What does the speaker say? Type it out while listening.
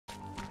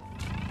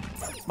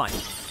Mine.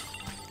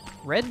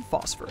 Red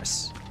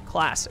phosphorus.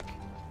 Classic.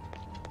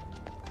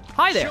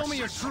 Hi there. Show me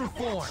your true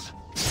form.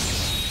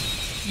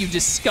 You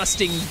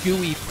disgusting,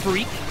 gooey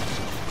freak.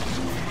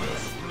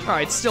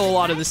 Alright, still a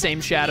lot of the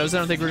same shadows. I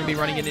don't think we're going to be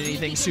running into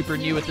anything super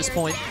new at this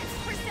point.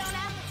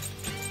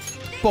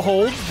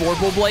 Behold,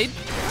 Vorpal Blade.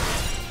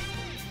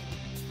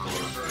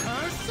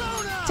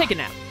 Take a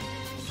nap.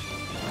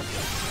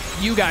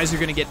 You guys are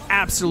going to get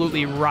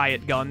absolutely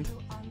riot gunned.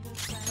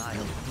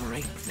 I'll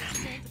break them.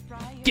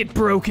 Get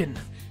broken.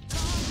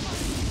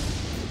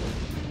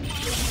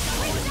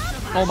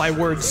 Oh my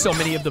word, so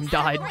many of them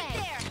died.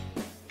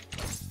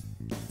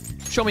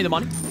 Show me the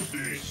money.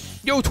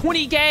 Yo,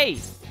 20K!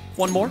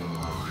 One more.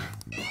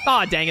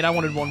 Ah, dang it, I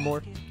wanted one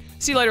more.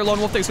 See you later, Lone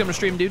Wolf. Thanks for coming to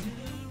stream, dude.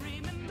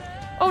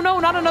 Oh no,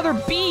 not another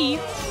bee.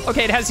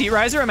 Okay, it has Heat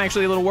Riser. I'm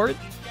actually a little worried.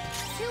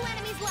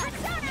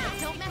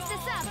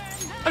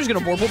 I'm just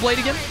gonna Vorpal Blade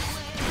again.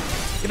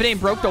 If it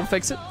ain't broke, don't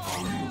fix it.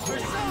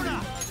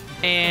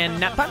 And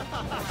nap time.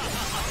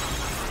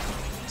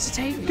 So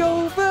take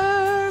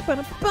over.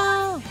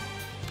 Ba-da-ba.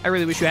 I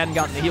really wish you hadn't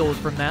gotten the heal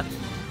from that.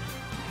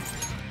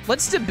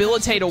 Let's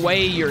debilitate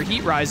away your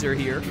Heat Riser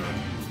here.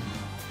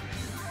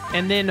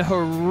 And then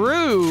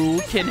Haru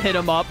can hit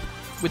him up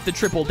with the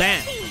triple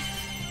dam.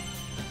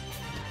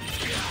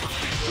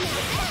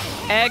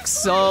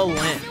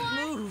 Excellent.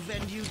 Move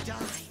and you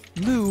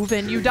die. Move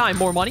and you die.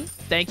 More money.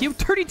 Thank you.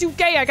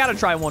 32K. I gotta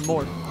try one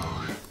more.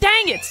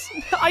 Dang it.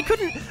 I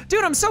couldn't.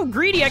 Dude, I'm so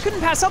greedy. I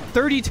couldn't pass up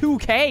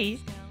 32K.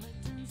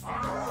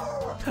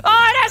 Oh, it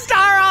has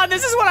Star on.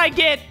 This is what I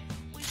get.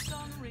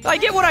 I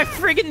get what I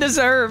friggin'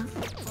 deserve.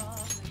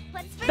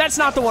 That's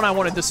not the one I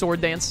wanted, the sword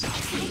dance.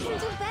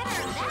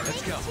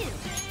 Let's go.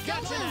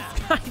 Gotcha now.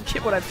 I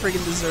get what I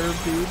friggin' deserve,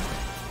 dude.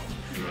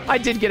 I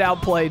did get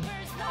outplayed.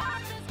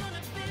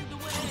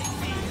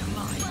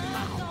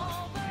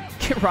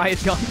 Get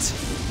riot guns.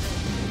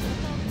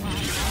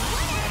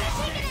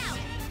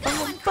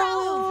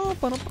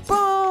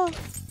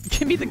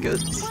 Give me the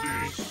goods.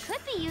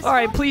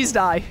 Alright, please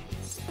die.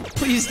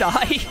 Please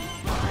die.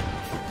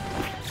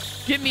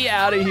 Get me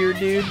out of here,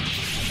 dude.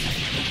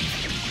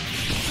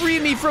 Free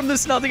me from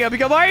this nothing I've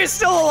become. Why are you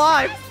still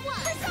alive?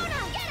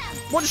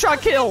 One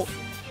shot kill.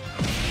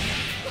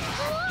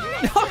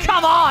 Oh,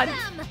 come on.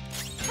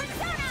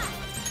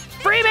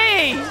 Free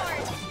me.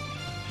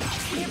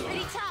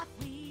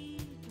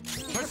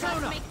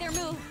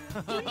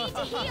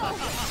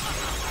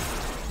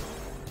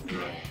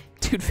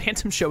 Dude,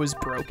 Phantom Show is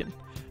broken.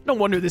 No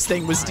wonder this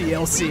thing was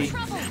DLC.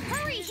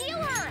 Hurry,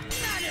 healer!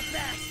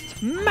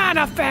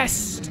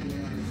 Manifest!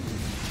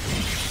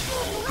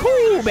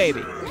 Cool,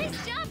 baby.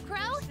 Nice job,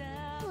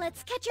 Crow.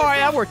 Let's catch your All right,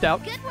 that worked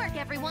out. Good work,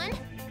 everyone.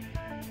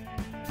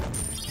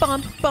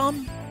 Bum,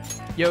 bum.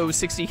 Yo,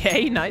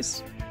 60K,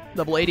 nice.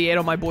 Level 88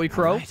 on my boy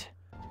Crow. Right.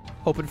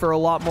 Hoping for a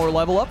lot more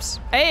level ups.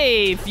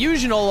 Hey,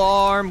 fusion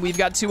alarm. We've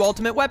got 2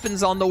 ultimate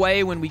weapons on the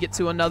way when we get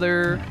to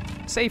another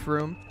safe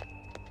room.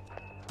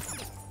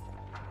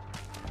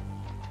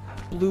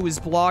 Blue is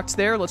blocked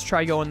there. Let's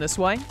try going this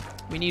way.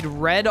 We need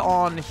red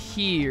on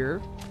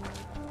here.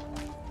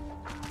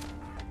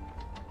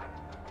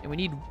 And we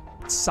need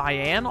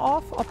cyan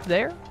off up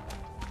there.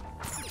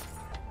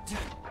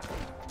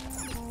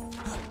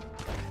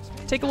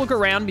 Take a look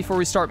around before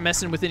we start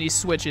messing with any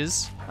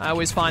switches. I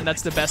always find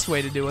that's the best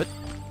way to do it.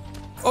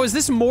 Oh, is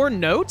this more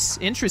notes?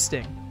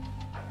 Interesting.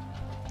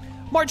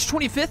 March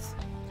 25th.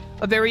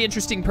 A very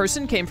interesting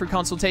person came for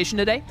consultation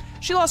today.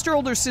 She lost her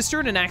older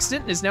sister in an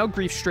accident and is now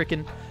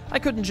grief-stricken. I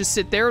couldn't just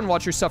sit there and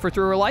watch her suffer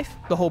through her life.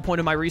 The whole point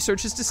of my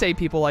research is to save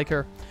people like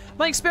her.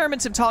 My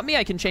experiments have taught me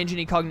I can change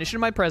any cognition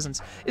in my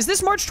presence. Is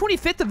this March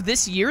 25th of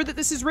this year that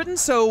this is written?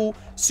 So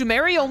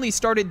Sumeri only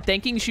started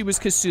thinking she was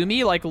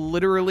Kasumi like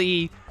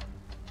literally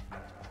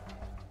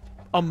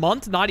a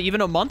month, not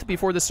even a month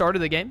before the start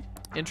of the game.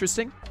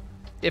 Interesting.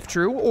 If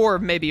true, or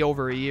maybe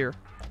over a year.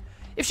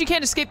 If she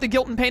can't escape the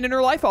guilt and pain in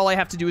her life, all I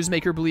have to do is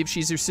make her believe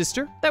she's her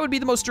sister. That would be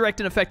the most direct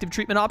and effective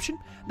treatment option.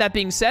 That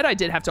being said, I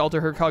did have to alter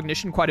her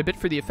cognition quite a bit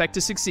for the effect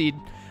to succeed.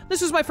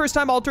 This was my first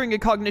time altering a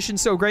cognition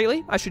so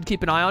greatly. I should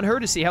keep an eye on her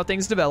to see how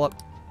things develop.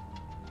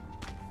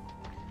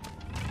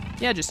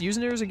 Yeah, just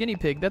using her as a guinea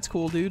pig. That's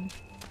cool, dude.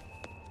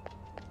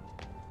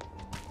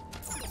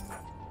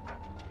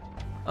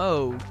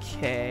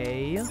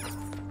 Okay.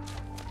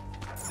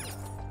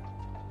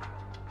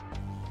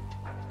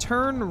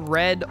 Turn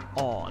red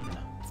on.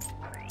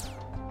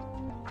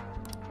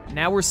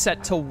 Now we're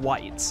set to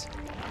white.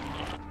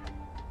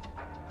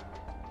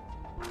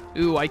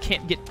 Ooh, I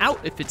can't get out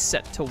if it's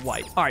set to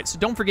white. All right, so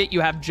don't forget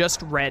you have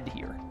just red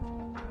here.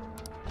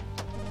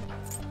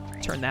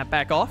 Turn that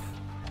back off.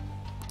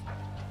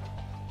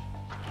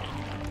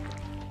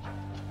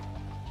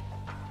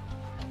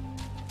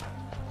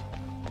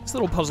 This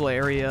little puzzle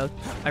area,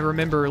 I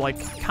remember,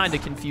 like, kind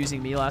of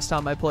confusing me last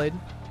time I played.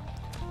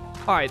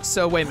 All right,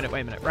 so wait a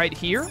minute. Right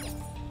here?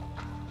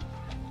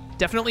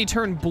 Definitely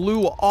turn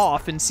blue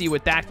off and see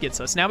what that gets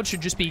us. Now it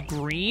should just be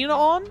green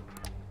on?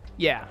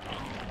 Yeah.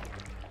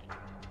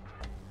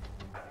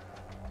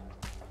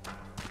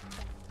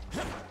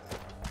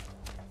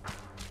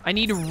 I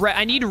need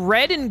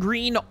red and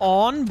green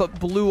on, but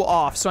blue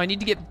off. So I need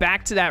to get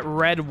back to that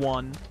red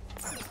one.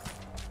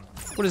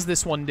 What does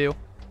this one do?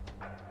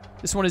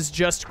 This one is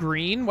just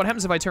green. What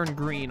happens if I turn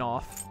green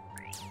off?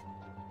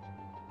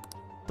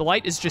 The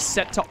light is just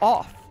set to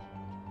off.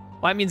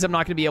 Well, that means I'm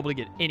not going to be able to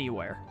get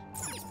anywhere.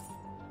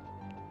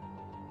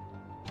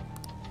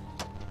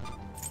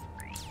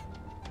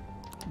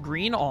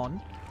 Green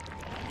on.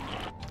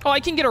 Oh, I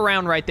can get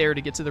around right there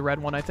to get to the red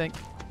one, I think.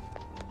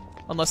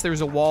 Unless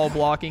there's a wall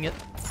blocking it.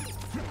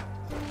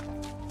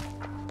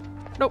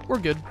 Nope, we're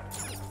good.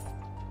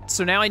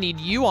 So now I need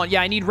you on.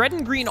 Yeah, I need red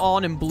and green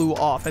on and blue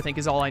off, I think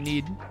is all I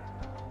need.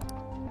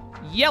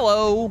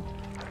 Yellow.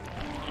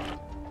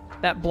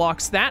 That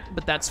blocks that,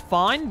 but that's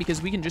fine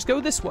because we can just go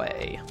this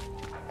way.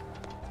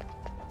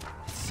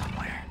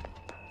 Somewhere.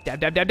 Dab,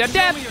 dab, dab, dab,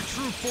 dab. Show me your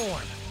true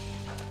form.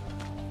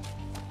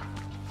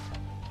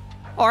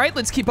 All right,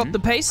 let's keep up the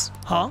pace.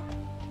 Huh?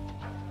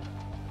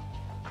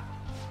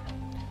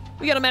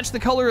 We gotta match the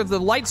color of the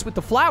lights with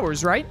the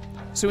flowers, right?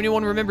 So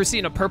anyone remember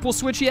seeing a purple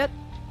switch yet?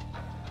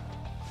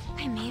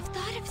 I may have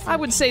thought of something. I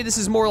would say this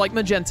is more like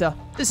magenta.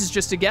 This is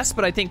just a guess,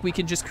 but I think we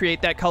can just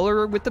create that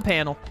color with the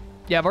panel.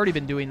 Yeah, I've already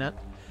been doing that.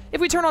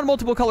 If we turn on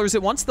multiple colors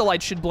at once, the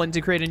lights should blend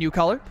to create a new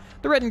color.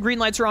 The red and green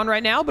lights are on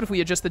right now, but if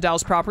we adjust the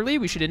dials properly,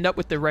 we should end up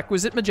with the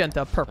requisite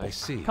magenta purple. I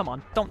see. Come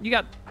on,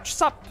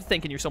 stop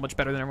thinking you're so much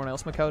better than everyone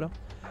else, Makoto.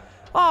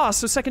 Ah,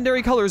 so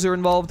secondary colors are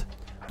involved.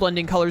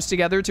 Blending colors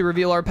together to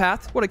reveal our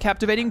path. What a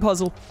captivating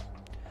puzzle.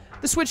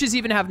 The switches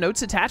even have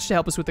notes attached to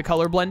help us with the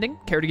color blending.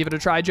 Care to give it a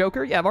try,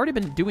 Joker? Yeah, I've already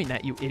been doing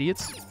that, you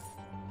idiots.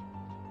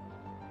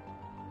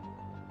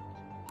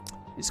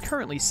 Is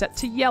currently set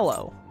to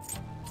yellow.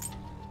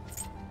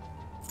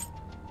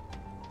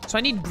 So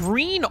I need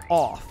green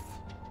off.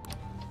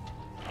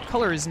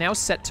 Color is now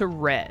set to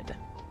red.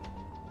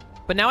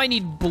 But now I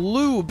need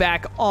blue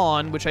back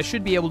on, which I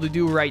should be able to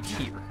do right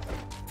here.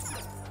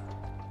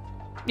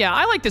 Yeah,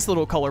 I like this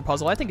little color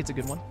puzzle. I think it's a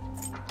good one.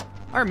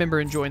 I remember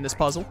enjoying this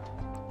puzzle.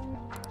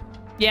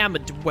 Yeah,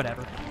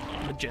 whatever.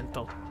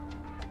 Magenta.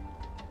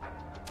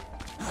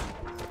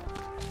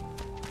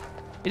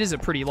 It is a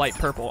pretty light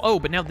purple. Oh,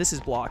 but now this is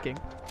blocking.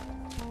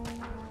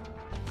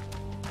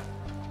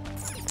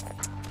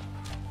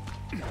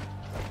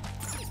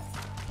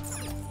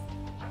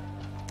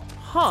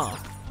 Huh.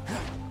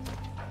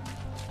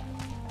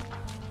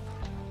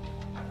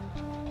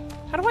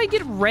 How do I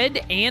get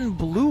red and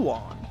blue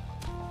on?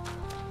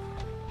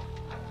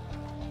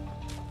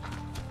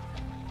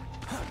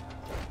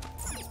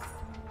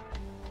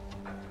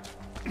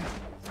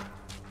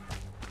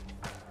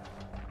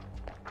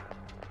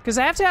 Because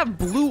I have to have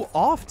blue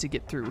off to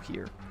get through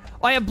here.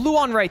 Oh, I have blue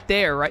on right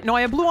there, right? No,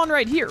 I have blue on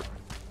right here.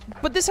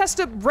 But this has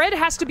to, red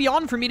has to be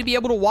on for me to be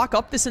able to walk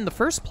up this in the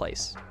first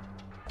place.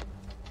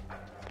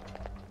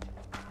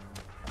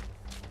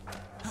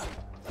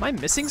 Am I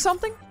missing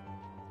something?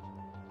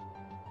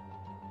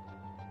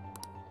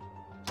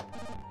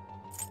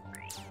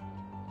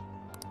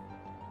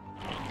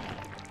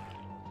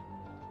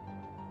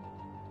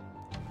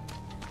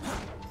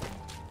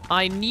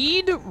 I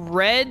need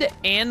red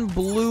and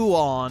blue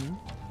on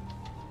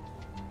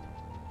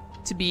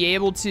to be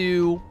able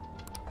to...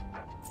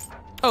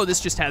 Oh, this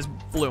just has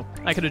blue.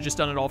 I could have just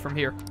done it all from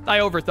here. I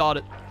overthought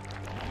it.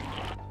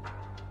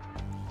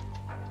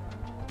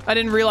 I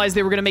didn't realize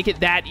they were going to make it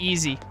that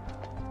easy.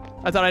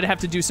 I thought I'd have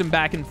to do some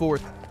back and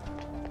forth.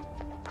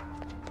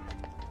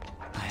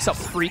 What's up,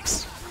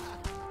 freaks?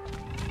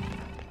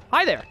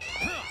 Hi there.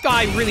 Oh,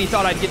 I really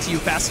thought I'd get to you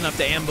fast enough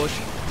to ambush.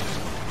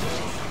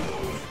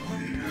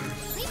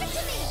 Leave it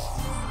to me.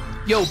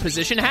 Yo,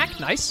 position hack.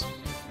 Nice.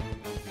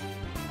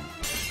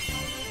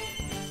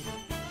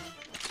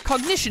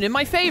 Cognition in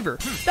my favor.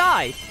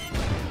 Die.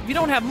 If you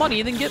don't have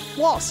money, then get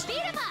lost. Beat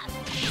him up.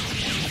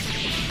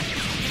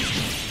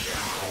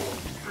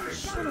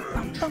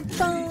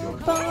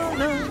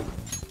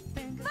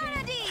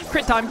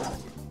 Crit time. All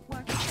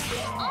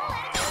enemies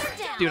are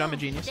down. Dude, I'm a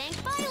genius. Thank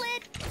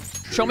Violet.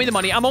 Show me the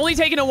money. I'm only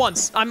taking it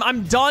once.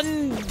 I'm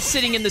done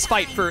sitting in this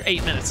fight for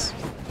 8 minutes.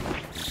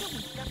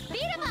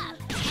 Beat him up.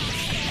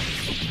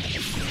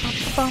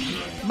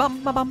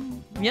 Bum, bum,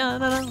 bum. Yeah,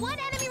 no, no. One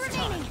enemy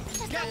remaining.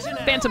 Just a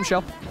little Phantom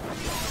shell.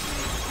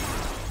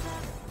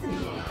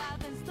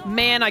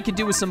 Man, I could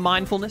do with some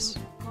mindfulness.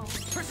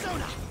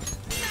 Persona.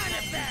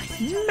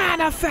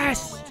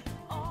 Manifest!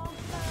 You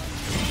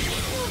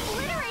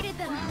obliterated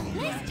them.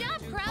 Nice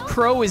job, Crow.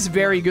 Crow is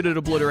very good at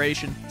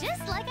obliteration.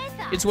 Just like I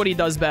thought. It's what he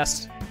does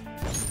best.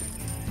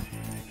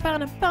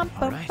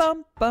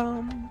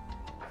 Ba-dum-bum-bum-bum-bum.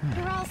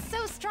 You're all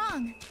so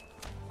strong.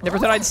 Never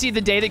thought I'd see the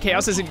day that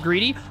Chaos isn't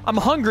greedy. I'm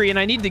hungry and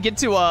I need to get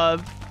to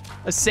a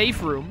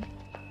safe room.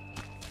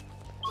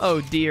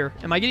 Oh dear.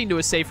 Am I getting to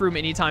a safe room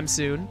anytime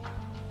soon?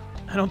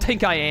 I don't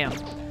think I am.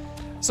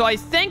 So I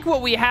think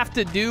what we have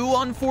to do,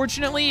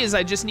 unfortunately, is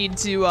I just need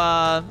to,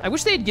 I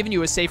wish they had given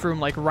you a safe room,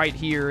 like, right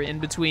here in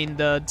between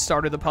the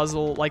start of the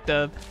puzzle, like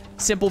the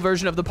simple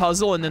version of the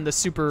puzzle and then the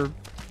super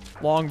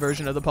long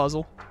version of the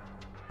puzzle.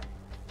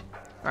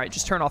 All right,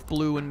 just turn off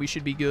blue and we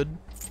should be good.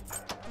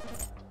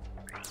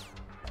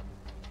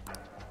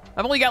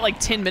 I've only got like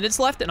 10 minutes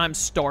left, and I'm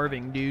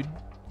starving, dude.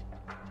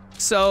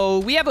 So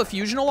we have a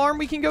fusion alarm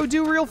we can go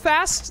do real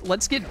fast.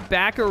 Let's get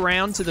back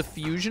around to the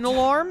fusion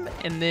alarm,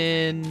 and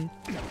then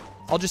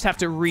I'll just have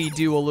to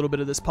redo a little bit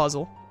of this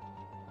puzzle.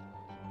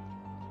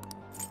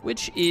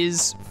 Which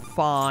is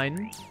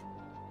fine.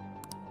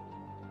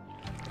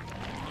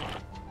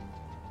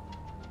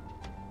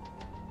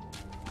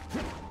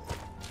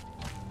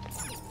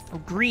 Oh,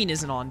 green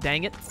isn't on,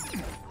 dang it.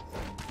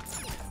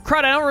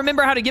 Crud, I don't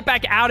remember how to get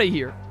back out of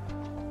here.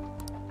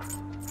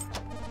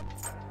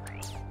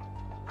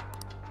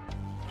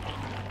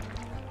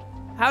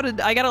 How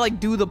did... I gotta, like,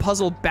 do the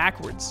puzzle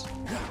backwards.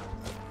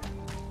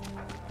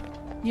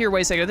 Here,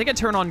 wait a second. I think I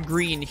turn on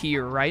green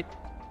here, right?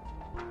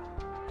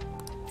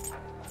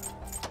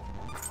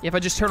 Yeah, if I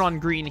just turn on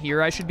green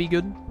here, I should be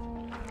good.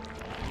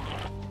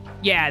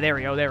 Yeah, there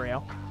we go, there we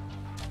go.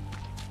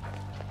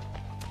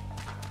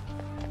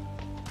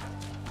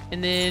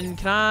 And then,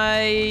 can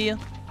I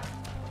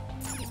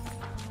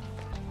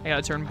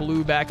gotta turn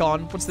blue back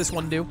on. What's this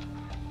one do?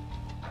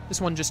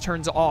 This one just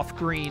turns off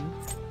green.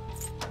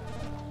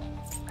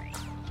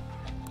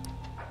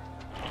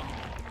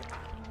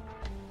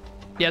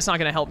 Yeah, it's not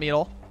gonna help me at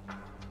all.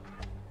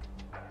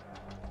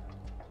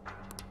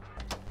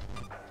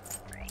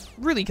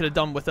 Really could have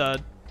done with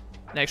an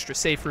extra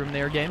safe room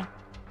there, game.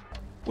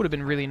 Would have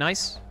been really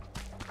nice.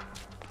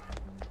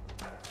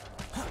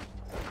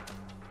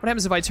 What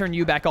happens if I turn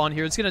you back on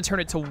here? It's gonna turn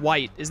it to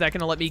white. Is that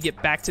gonna let me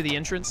get back to the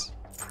entrance?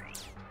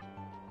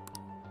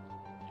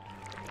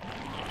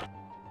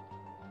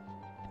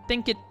 I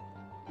think it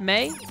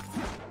may.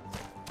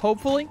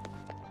 Hopefully.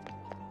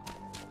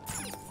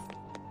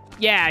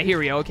 Yeah, here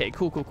we go. Okay,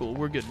 cool, cool, cool.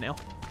 We're good now.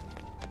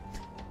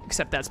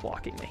 Except that's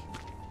blocking me.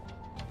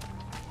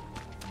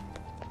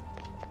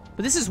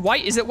 But this is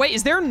white. Is it white?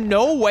 Is there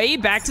no way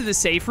back to the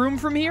safe room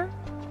from here?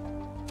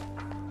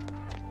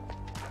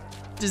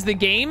 Does the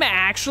game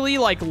actually,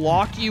 like,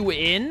 lock you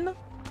in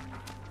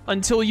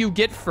until you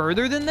get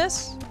further than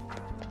this?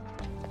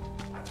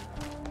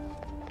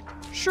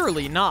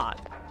 Surely not.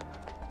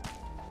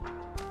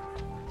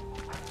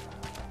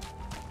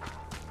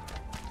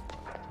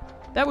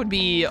 That would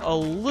be a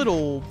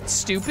little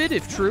stupid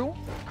if true.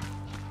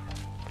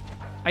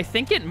 I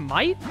think it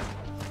might.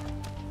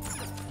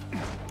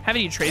 Have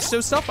any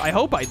Trasto stuff? I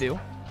hope I do.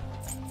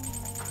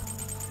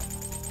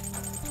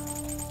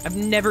 I've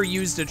never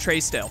used a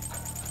Trasto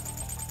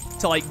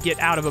to, like, get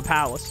out of a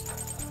palace.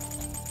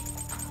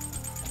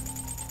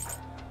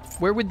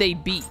 Where would they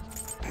be?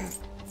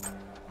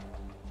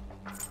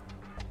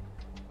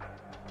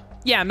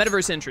 Yeah,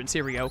 Metaverse entrance.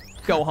 Here we go.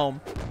 Go home.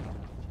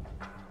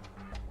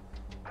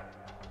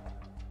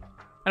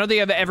 I don't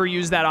think I've ever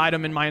used that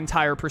item in my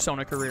entire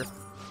Persona career.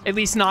 At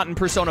least not in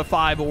Persona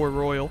 5 or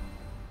Royal.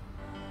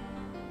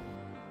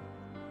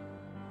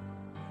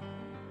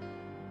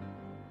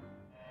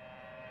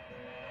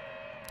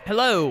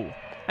 Hello.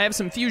 I have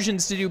some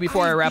fusions to do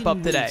before I wrap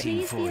up today.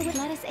 Trees here would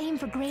let us aim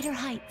for greater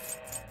heights.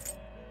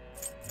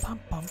 Bum,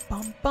 bum,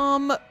 bum,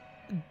 bum.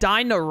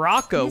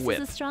 Dinaraka Whip.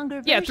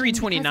 Yeah,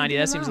 32090.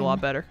 That seems a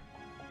lot better.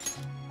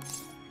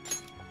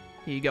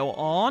 Here you go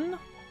on.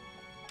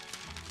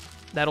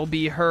 That'll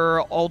be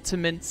her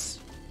ultimate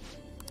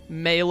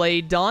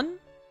melee done.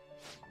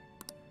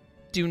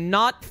 Do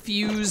not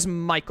fuse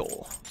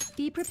Michael.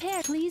 Be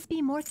prepared. Please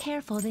be more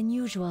careful than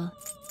usual.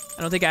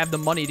 I don't think I have the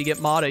money to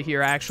get Mata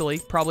here, actually.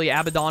 Probably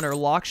Abaddon or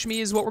Lakshmi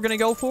is what we're going to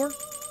go for.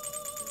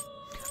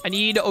 I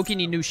need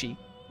Okininushi.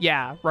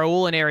 Yeah,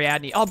 Raoul and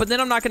Ariadne. Oh, but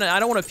then I'm not going to... I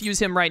don't want to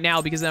fuse him right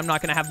now because then I'm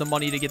not going to have the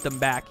money to get them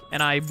back.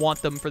 And I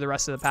want them for the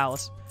rest of the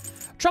palace.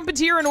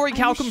 Trumpeteer and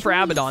Orichalcum for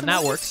Abaddon.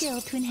 That works.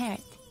 To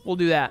inherit. We'll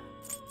do that.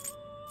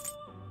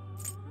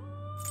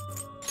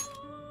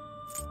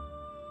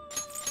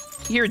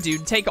 Here,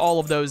 dude, take all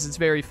of those. It's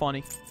very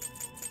funny.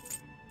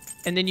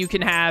 And then you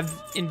can have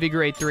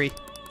Invigorate 3.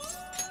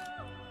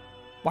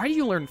 Why do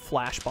you learn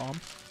Flash Bomb?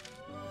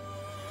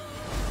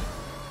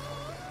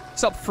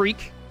 What's up,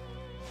 freak?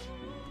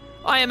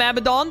 I am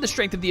Abaddon. The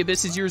strength of the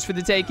abyss is yours for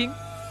the taking.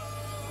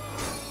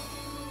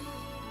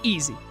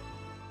 Easy.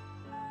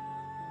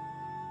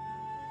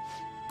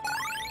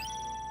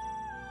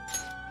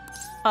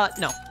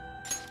 No.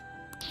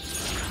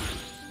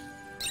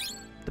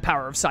 The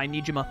power of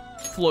Sainijima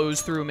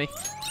flows through me.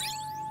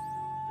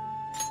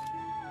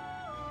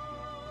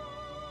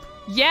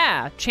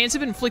 Yeah, chance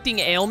of inflicting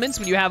ailments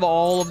when you have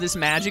all of this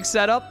magic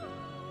set up.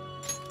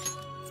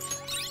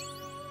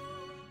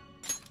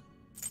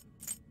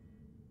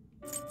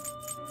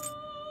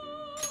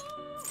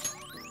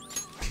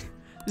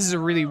 This is a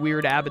really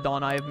weird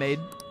Abaddon I have made.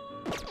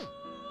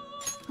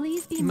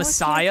 Please be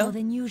Messiah, more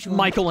than usual.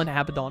 Michael and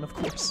Abaddon, of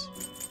course.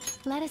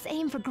 Let us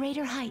aim for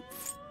greater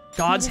heights.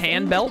 God's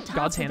Hand belt.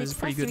 God's Hand is a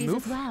pretty good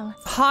move. Well.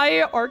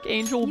 Hi,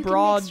 Archangel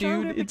Bra,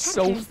 dude. It's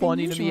so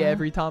funny to me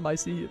every time I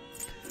see it.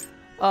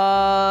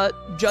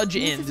 Judge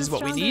End is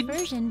what we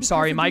need.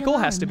 Sorry, Michael,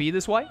 has to be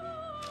this way.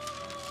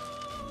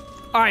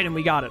 Alright, and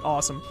we got it.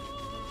 Awesome.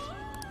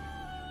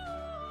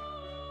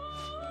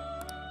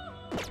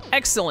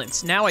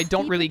 Excellent. Now I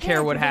don't really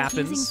care what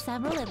happens. Using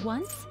several at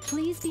once,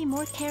 please be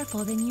more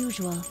careful than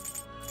usual.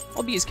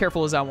 I'll be as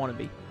careful as I want to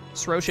be.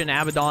 Srosha and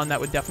Abaddon, that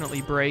would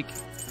definitely break.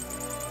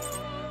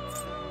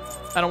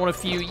 I don't want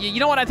to fuse. You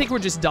know what? I think we're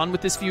just done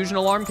with this fusion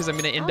alarm because I'm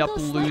going to end up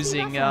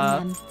losing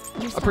a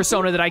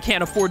persona that I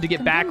can't afford to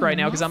get back right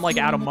now because I'm like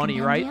out of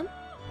money, right?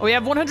 Oh, we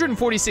have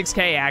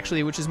 146k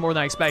actually, which is more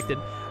than I expected.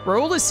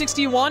 Raoul is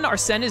 61,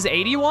 Arsene is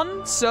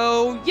 81,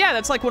 so yeah,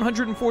 that's like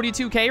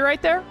 142k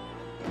right there.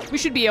 We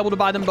should be able to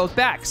buy them both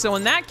back. So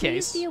in that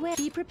case,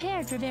 be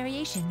prepared for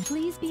variation.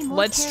 Please be more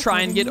let's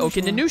try and get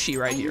Oken Nanushi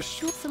right here.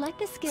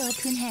 Select a skill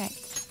to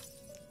inherit.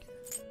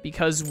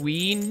 Because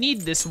we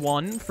need this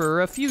one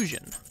for a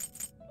fusion.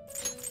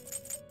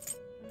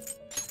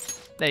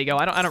 There you go.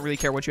 I don't really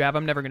care what you have.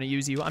 I'm never going to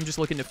use you. I'm just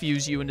looking to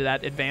fuse you into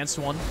that advanced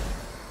one.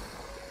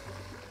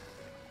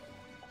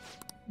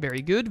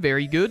 Very good,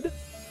 very good.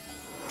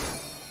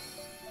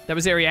 That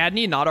was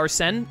Ariadne, not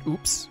Arsene.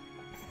 Oops.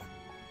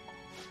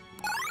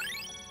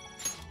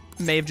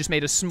 May have just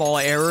made a small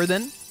error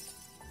then.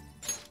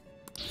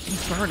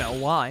 Inferno,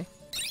 why?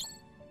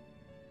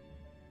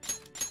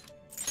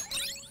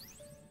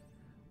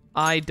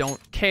 I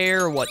don't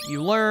care what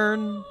you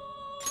learn.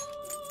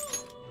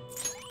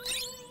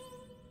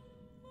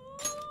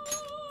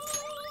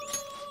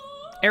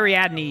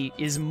 Ariadne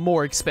is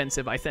more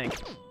expensive, I think.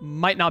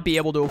 Might not be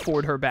able to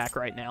afford her back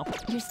right now.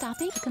 You're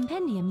stopping?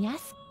 Compendium,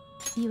 yes?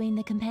 Viewing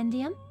the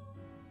compendium?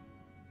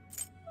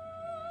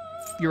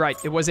 You're right,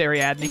 it was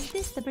Ariadne. Is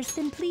this the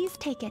person? Please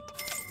take it.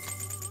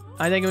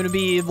 I think I'm gonna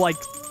be like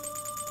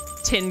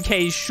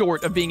 10k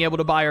short of being able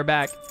to buy her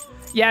back.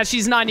 Yeah,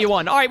 she's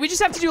 91. All right, we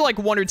just have to do like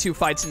 1 or 2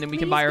 fights and then we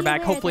can buy her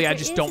back. Hopefully I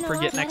just don't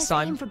forget next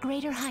time. For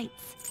greater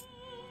heights.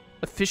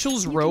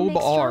 Official's robe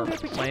R.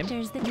 Lame.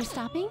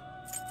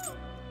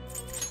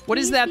 What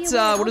is that,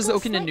 what does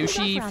Oken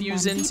Nanushi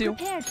fuse into?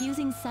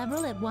 Using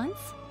several at once?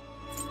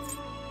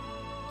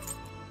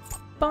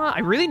 I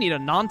really need a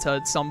Nanta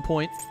at some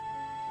point.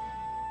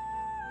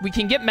 We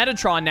can get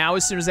Metatron now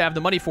as soon as I have the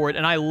money for it,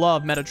 and I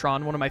love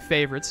Metatron, one of my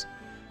favorites.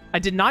 I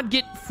did not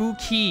get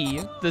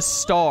Fuki, the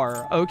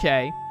star.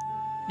 Okay.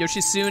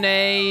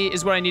 Yoshitsune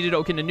is what I needed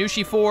Oken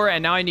Nanushi for,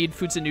 and now I need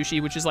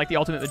Futsunushi, which is like the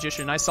ultimate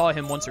magician. I saw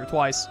him once or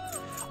twice.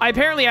 I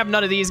apparently have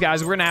none of these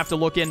guys. We're gonna have to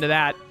look into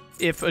that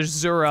if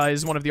Azura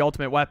is one of the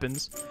ultimate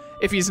weapons.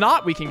 If he's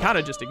not, we can kind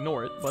of just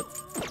ignore it, but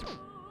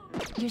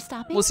You're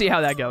stopping? We'll see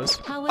how that goes.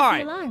 How was All the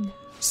right. alarm?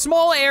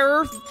 Small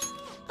error.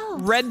 Oh.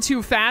 Read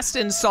too fast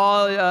and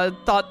saw,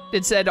 thought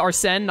it said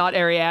Arsene, not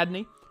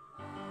Ariadne.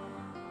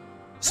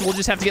 So we'll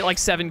just have to get like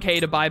 7k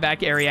to buy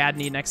back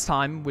Ariadne next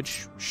time,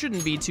 which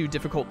shouldn't be too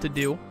difficult to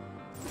do.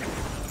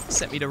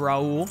 Sent me to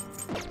Raoul.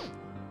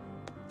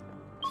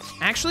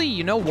 Actually,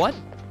 you know what?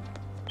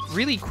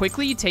 Really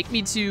quickly, take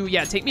me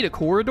to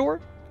Corridor.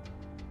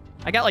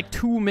 I got like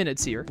 2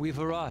 minutes here. We've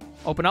arrived.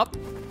 Open up.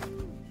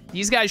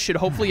 These guys should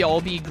hopefully all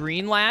be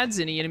green lads.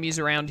 Any enemies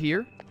around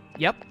here?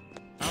 Yep.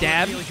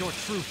 Dab. Your true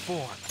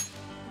form.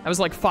 That was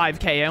like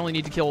 5k. I only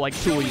need to kill like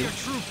 2 of you. Your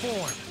true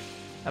form.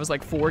 That was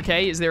like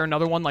 4k. Is there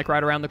another one like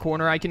right around the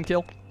corner I can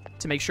kill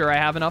to make sure I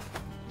have enough?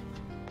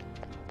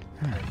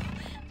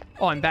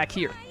 Oh, I'm back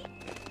here.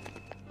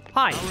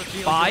 Hi.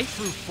 Bye. Your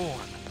true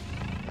form.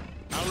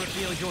 I'll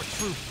reveal your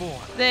true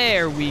form.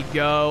 There we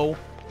go.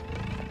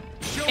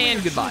 Show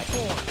And your goodbye. true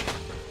form.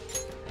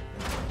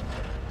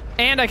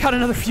 And I got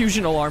another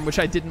fusion alarm, which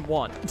I didn't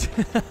want.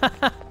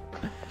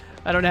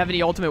 I don't have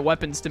any ultimate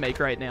weapons to make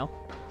right now.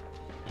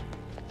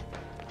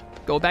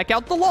 Go back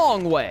out the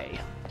long way.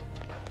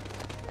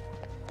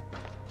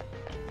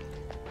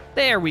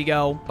 There we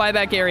go. Buy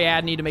back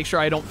Ariadne to make sure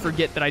I don't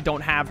forget that I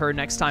don't have her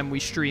next time we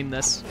stream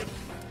this.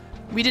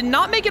 We did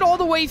not make it all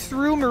the way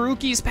through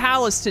Maruki's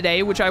palace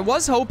today, which I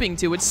was hoping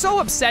to. It's so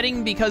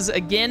upsetting because,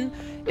 again,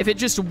 if it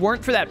just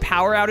weren't for that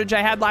power outage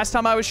I had last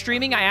time I was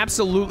streaming, I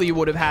absolutely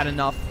would have had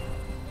enough.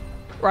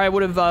 Or I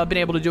would have been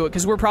able to do it,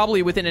 because we're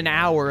probably within an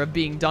hour of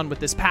being done with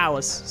this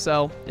palace.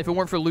 So, if it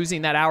weren't for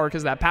losing that hour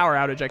because of that power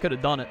outage, I could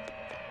have done it.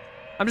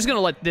 I'm just going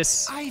to let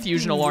this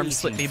fusion alarm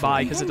slip me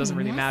by, because it doesn't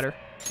really matter.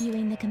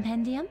 Viewing the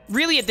compendium?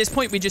 Really, at this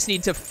point, we just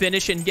need to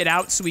finish and get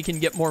out so we can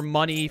get more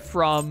money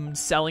from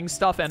selling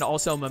stuff and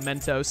also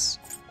mementos.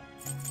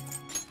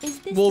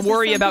 We'll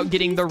worry about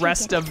getting the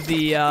rest of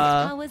the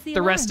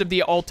rest of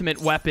the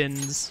ultimate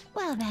weapons.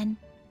 Well then.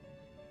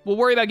 We'll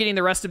worry about getting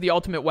the rest of the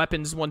ultimate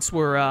weapons once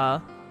we're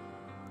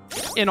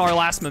in our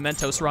last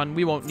mementos run.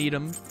 We won't need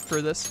them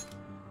for this.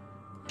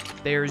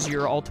 There's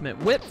your ultimate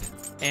whip,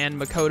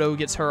 and Makoto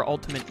gets her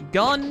ultimate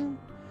gun.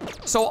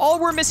 So all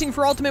we're missing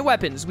for ultimate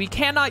weapons, we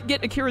cannot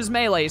get Akira's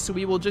melee, so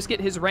we will just get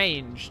his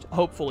ranged,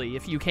 hopefully,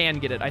 if you can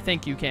get it. I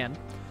think you can.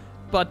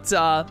 But,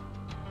 so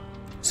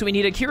we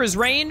need Akira's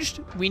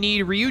ranged, we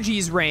need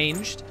Ryuji's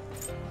ranged,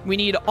 we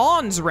need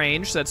On's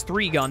ranged, so that's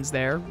 3 guns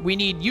there. We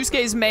need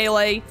Yusuke's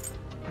melee,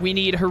 we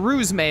need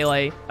Haru's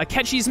melee,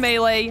 Akechi's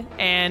melee,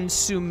 and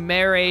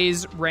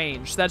Sumere's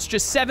range. So that's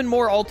just 7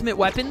 more ultimate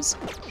weapons.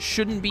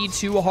 Shouldn't be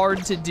too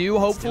hard to do,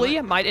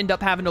 hopefully. Might end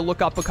up having to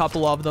look up a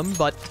couple of them,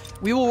 but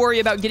we will worry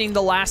about getting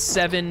the last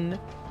 7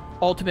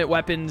 ultimate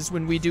weapons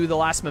when we do the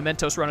last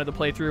Mementos run of the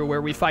playthrough,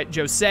 where we fight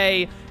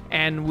Jose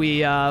and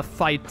we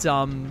fight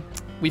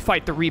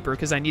the Reaper,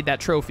 because I need that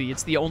trophy.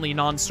 It's the only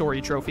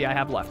non-story trophy I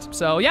have left.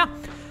 So yeah,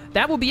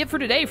 that will be it for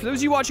today. For those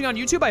of you watching on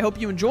YouTube, I hope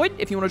you enjoyed.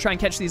 If you want to try and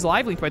catch these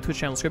live, link to my Twitch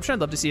channel description. I'd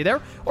love to see you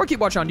there. Or keep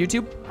watching on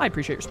YouTube. I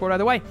appreciate your support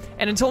either way.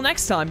 And until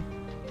next time,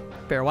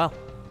 farewell.